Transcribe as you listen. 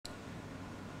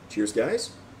Cheers,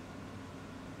 guys.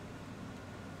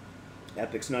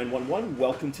 Epix911,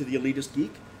 welcome to the Elitist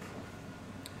Geek.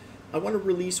 I want to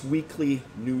release weekly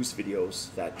news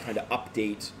videos that kind of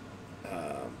update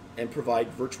and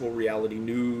provide virtual reality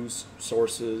news,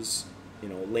 sources,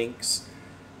 links,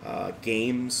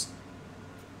 games.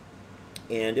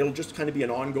 And it'll just kind of be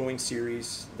an ongoing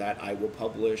series that I will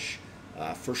publish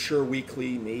for sure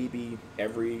weekly, maybe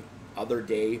every other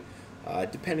day,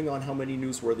 depending on how many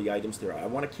newsworthy items there are. I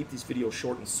want to keep these videos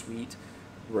short and sweet,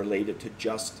 related to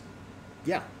just,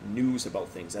 news about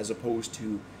things, as opposed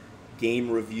to game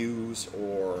reviews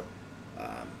or,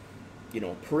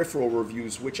 peripheral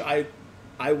reviews, which I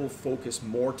will focus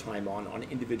more time on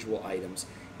individual items.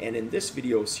 And in this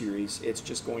video series, it's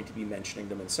just going to be mentioning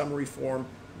them in summary form,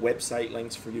 website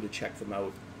links for you to check them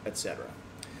out, etc.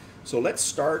 So let's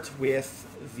start with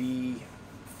the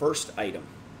first item.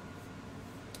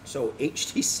 So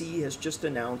HTC has just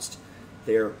announced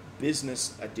their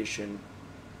business edition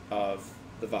of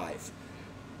the Vive.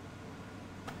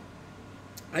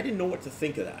 I didn't know what to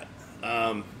think of that.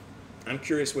 I'm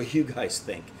curious what you guys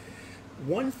think.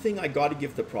 One thing I got to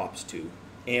give the props to,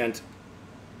 and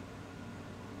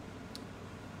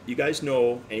you guys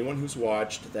know, anyone who's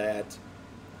watched, that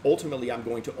ultimately I'm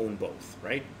going to own both,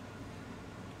 right?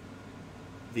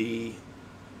 The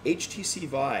HTC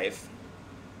Vive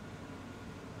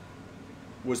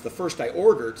was the first I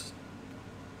ordered,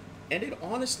 and it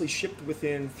honestly shipped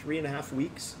within 3.5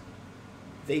 weeks.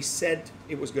 They said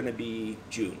it was going to be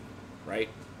June, right?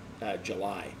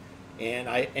 July. And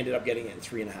I ended up getting it in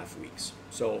 3.5 weeks.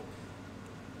 So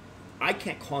I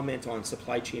can't comment on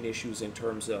supply chain issues in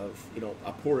terms of,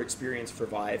 a poor experience for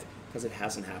Vive, because it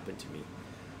hasn't happened to me.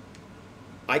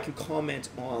 I can comment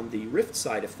on the Rift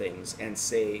side of things and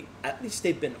say, at least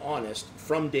they've been honest.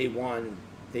 From day one,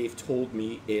 they've told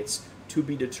me it's to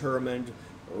be determined,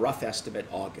 rough estimate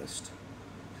August.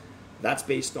 That's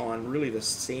based on really the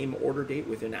same order date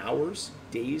within hours,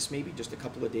 days maybe, just a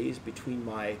couple of days between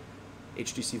my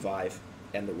HTC Vive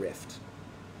and the Rift.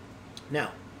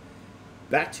 Now,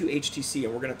 back to HTC,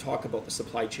 and we're going to talk about the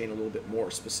supply chain a little bit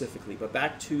more specifically, but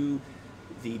back to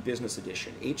the business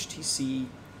edition. HTC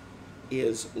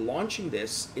is launching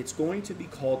this. It's going to be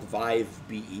called Vive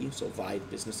BE, so Vive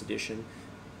Business Edition.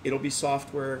 It'll be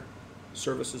software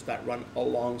services that run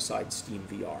alongside Steam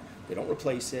VR. They don't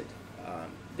replace it.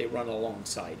 They run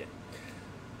alongside it.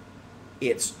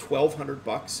 It's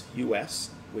 $1,200 US,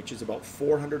 which is about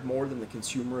 $400 more than the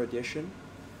consumer edition.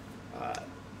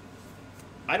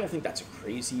 I don't think that's a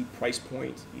crazy price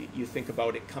point. You think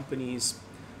about it, companies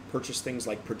purchase things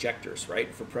like projectors,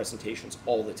 right, for presentations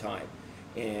all the time.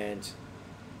 And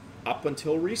up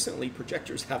until recently,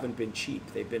 projectors haven't been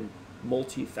cheap. They've been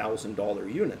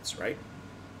multi-$1,000 units, right?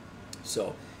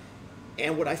 So,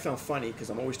 and what I found funny,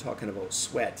 because I'm always talking about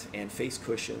sweat and face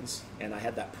cushions, and I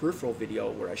had that peripheral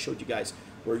video where I showed you guys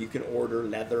where you can order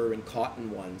leather and cotton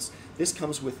ones. This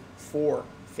comes with 4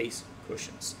 face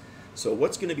cushions. So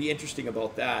what's going to be interesting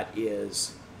about that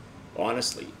is,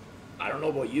 honestly, I don't know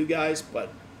about you guys, but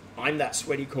I'm that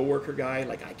sweaty coworker guy,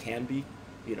 like I can be,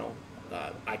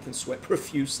 I can sweat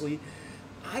profusely.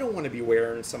 I don't want to be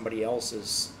wearing somebody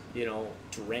else's,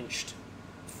 drenched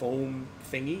foam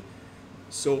thingy.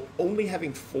 So only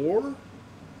having 4,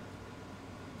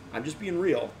 I'm just being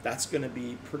real, that's going to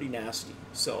be pretty nasty.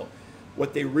 So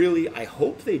what they really, I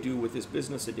hope they do with this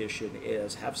business edition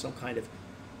is have some kind of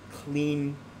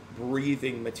clean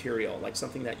breathing material, like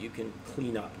something that you can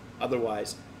clean up.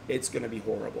 Otherwise, it's going to be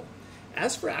horrible.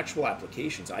 As for actual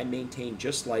applications, I maintain,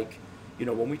 just like,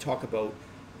 when we talk about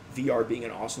VR being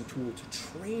an awesome tool to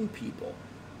train people,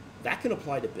 that can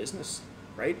apply to business,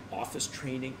 right? Office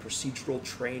training, procedural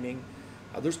training.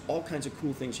 There's all kinds of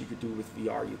cool things you could do with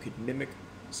VR. You could mimic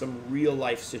some real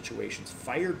life situations,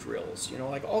 fire drills,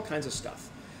 like all kinds of stuff.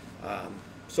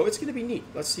 So it's going to be neat.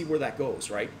 Let's see where that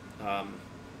goes, right?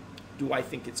 Do I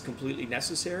think it's completely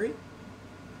necessary?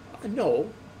 No,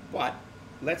 but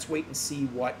let's wait and see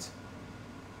what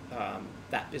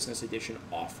that business edition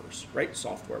offers, right?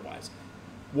 Software-wise.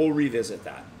 We'll revisit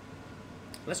that.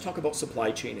 Let's talk about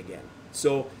supply chain again.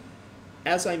 So,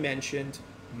 as I mentioned,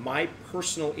 my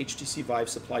personal HTC Vive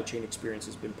supply chain experience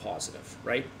has been positive,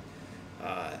 right?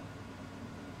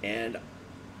 And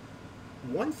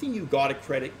one thing you got to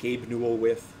credit Gabe Newell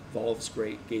with, Valve's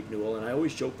great Gabe Newell, and I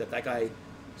always joke that guy,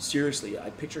 seriously,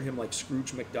 I picture him like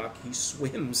Scrooge McDuck. He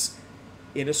swims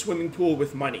in a swimming pool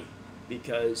with money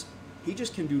because he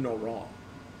just can do no wrong.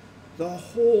 The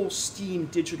whole Steam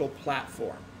digital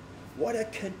platform, what a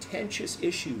contentious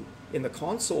issue in the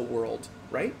console world,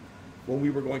 right? When we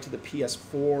were going to the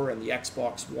PS4 and the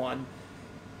Xbox One,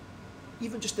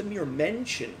 even just the mere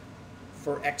mention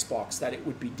for Xbox that it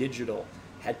would be digital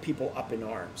had people up in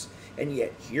arms. And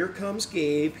yet here comes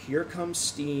Gabe, here comes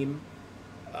Steam,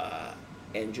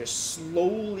 and just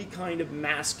slowly kind of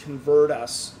mass convert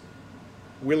us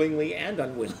willingly and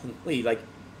unwillingly. Like,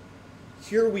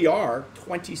 here we are,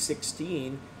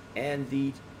 2016, and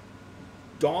the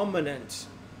dominant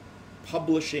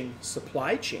publishing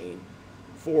supply chain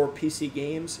for PC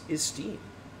games is Steam.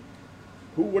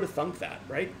 Who would have thunk that,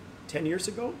 right? 10 years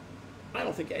ago? I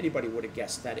don't think anybody would have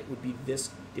guessed that it would be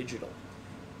this digital.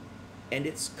 And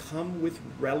it's come with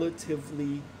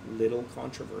relatively little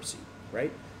controversy,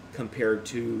 right? Compared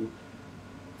to,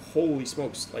 holy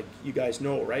smokes, like you guys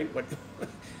know, right? What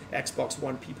Xbox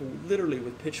One people literally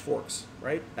with pitchforks,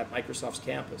 right? At Microsoft's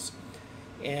campus.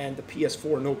 And the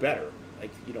PS4 no better.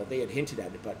 Like, you know, they had hinted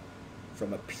at it, but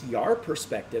from a PR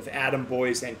perspective, Adam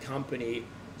Boyes and company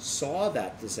saw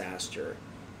that disaster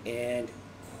and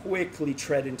quickly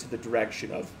tread into the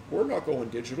direction of, we're not going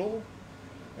digital.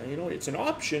 And, you know, it's an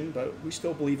option, but we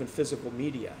still believe in physical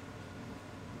media.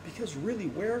 Because really,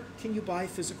 where can you buy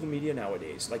physical media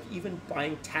nowadays? Like, even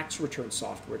buying tax return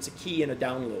software, it's a key and a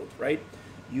download, right?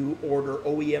 You order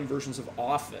OEM versions of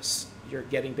Office, you're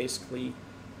getting basically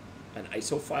an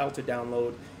ISO file to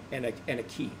download and a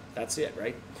key. That's it,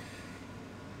 right?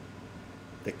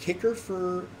 The kicker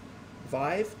for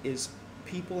Vive is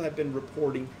people have been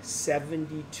reporting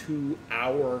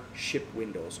 72-hour ship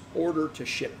windows, order to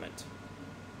shipment.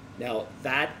 Now,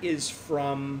 that is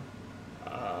from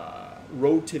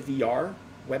Road to VR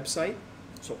website,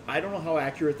 so I don't know how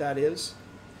accurate that is.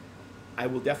 I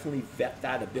will definitely vet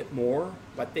that a bit more,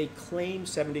 but they claim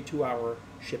 72-hour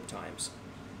ship times.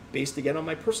 Based again on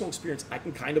my personal experience, I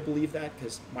can kind of believe that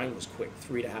because mine was quick,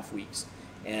 3.5 weeks.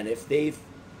 And if they've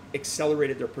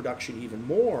accelerated their production even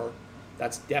more,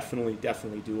 that's definitely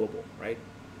doable, right?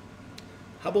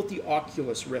 How about the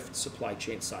Oculus Rift supply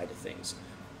chain side of things?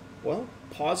 Well,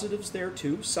 positives there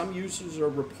too. Some users are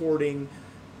reporting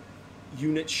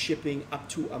units shipping up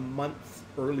to a month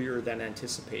earlier than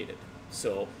anticipated.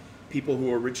 So people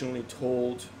who were originally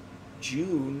told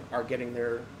June are getting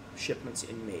their shipments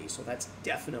in May. So that's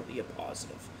definitely a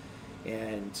positive.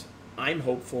 And I'm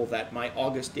hopeful that my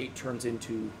August date turns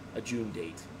into a June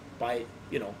date by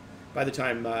the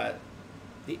time the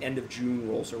end of June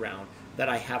rolls around, that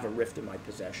I have a Rift in my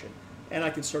possession. And I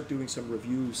can start doing some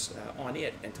reviews on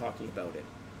it and talking about it.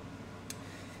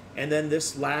 And then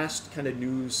this last kind of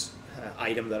news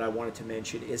item that I wanted to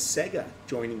mention is Sega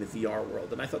joining the VR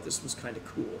world. And I thought this was kind of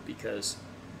cool because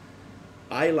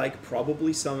I, like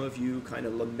probably some of you, kind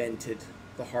of lamented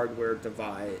the hardware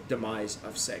demise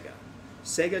of Sega.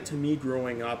 Sega, to me,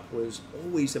 growing up, was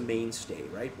always a mainstay,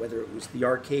 right? Whether it was the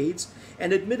arcades,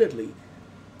 and admittedly,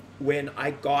 when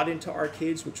I got into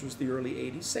arcades, which was the early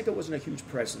 80s, Sega wasn't a huge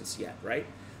presence yet, right?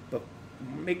 But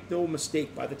make no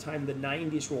mistake, by the time the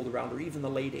 90s rolled around, or even the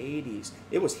late 80s,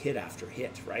 it was hit after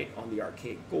hit, right, on the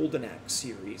arcade. Golden Axe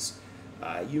series,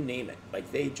 you name it.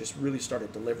 Like, they just really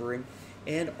started delivering,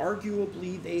 and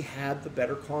arguably, they had the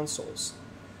better consoles.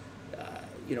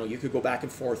 You could go back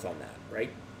and forth on that,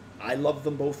 right? I love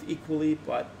them both equally,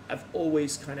 but I've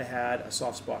always kind of had a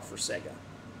soft spot for Sega.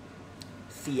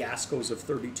 Fiascos of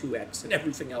 32X and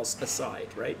everything else aside,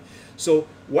 right? So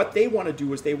what they want to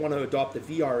do is they want to adopt the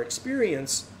VR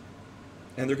experience,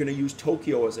 and they're going to use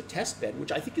Tokyo as a test bed,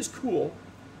 which I think is cool,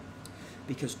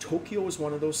 because Tokyo is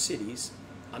one of those cities,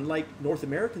 unlike North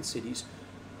American cities,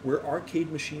 where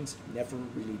arcade machines never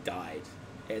really died.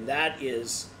 And that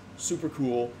is super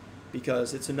cool,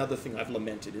 because it's another thing I've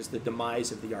lamented, is the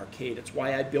demise of the arcade. It's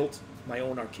why I built my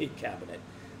own arcade cabinet.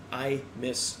 I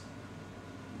miss,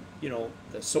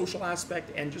 the social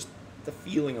aspect and just the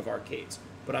feeling of arcades.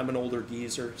 But I'm an older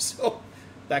geezer, so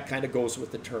that kind of goes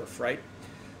with the turf, right?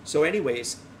 So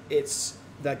anyways, it's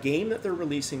the game that they're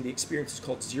releasing, the experience is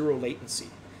called Zero Latency.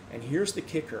 And here's the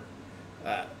kicker.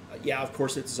 Yeah, of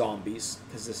course it's zombies,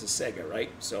 because this is Sega,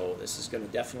 right? So this is going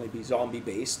to definitely be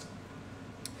zombie-based.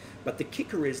 But the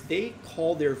kicker is they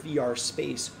call their VR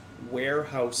space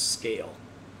warehouse scale,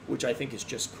 which I think is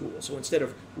just cool. So instead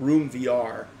of room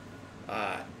VR,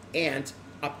 and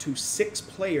up to 6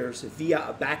 players via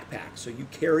a backpack. So you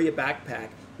carry a backpack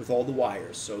with all the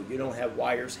wires, so you don't have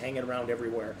wires hanging around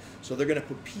everywhere. So they're going to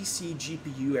put PC,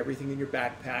 GPU, everything in your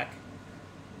backpack.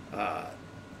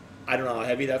 I don't know how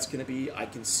heavy that's going to be. I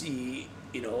can see,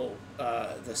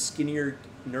 the skinnier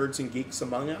nerds and geeks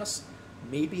among us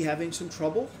maybe having some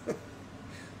trouble.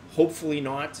 Hopefully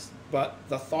not, but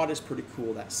the thought is pretty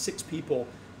cool that 6 people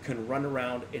can run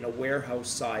around in a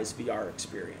warehouse-sized VR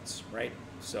experience, right?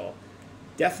 So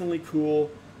definitely cool,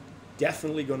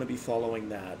 definitely going to be following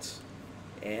that.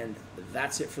 And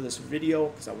that's it for this video,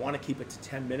 because I want to keep it to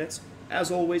 10 minutes.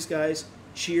 As always, guys,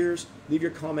 cheers. Leave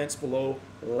your comments below.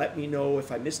 Let me know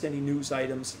if I missed any news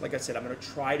items. Like I said, I'm going to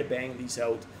try to bang these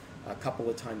out a couple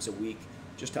of times a week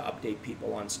just to update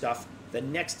people on stuff. The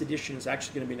next edition is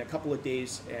actually going to be in a couple of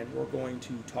days, and we're going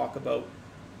to talk about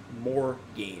more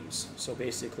games. So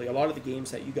basically, a lot of the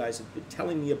games that you guys have been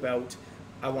telling me about,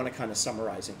 I want to kind of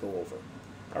summarize and go over.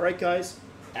 All right, guys,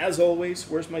 as always,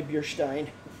 where's my beer stein?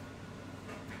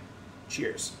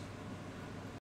 Cheers.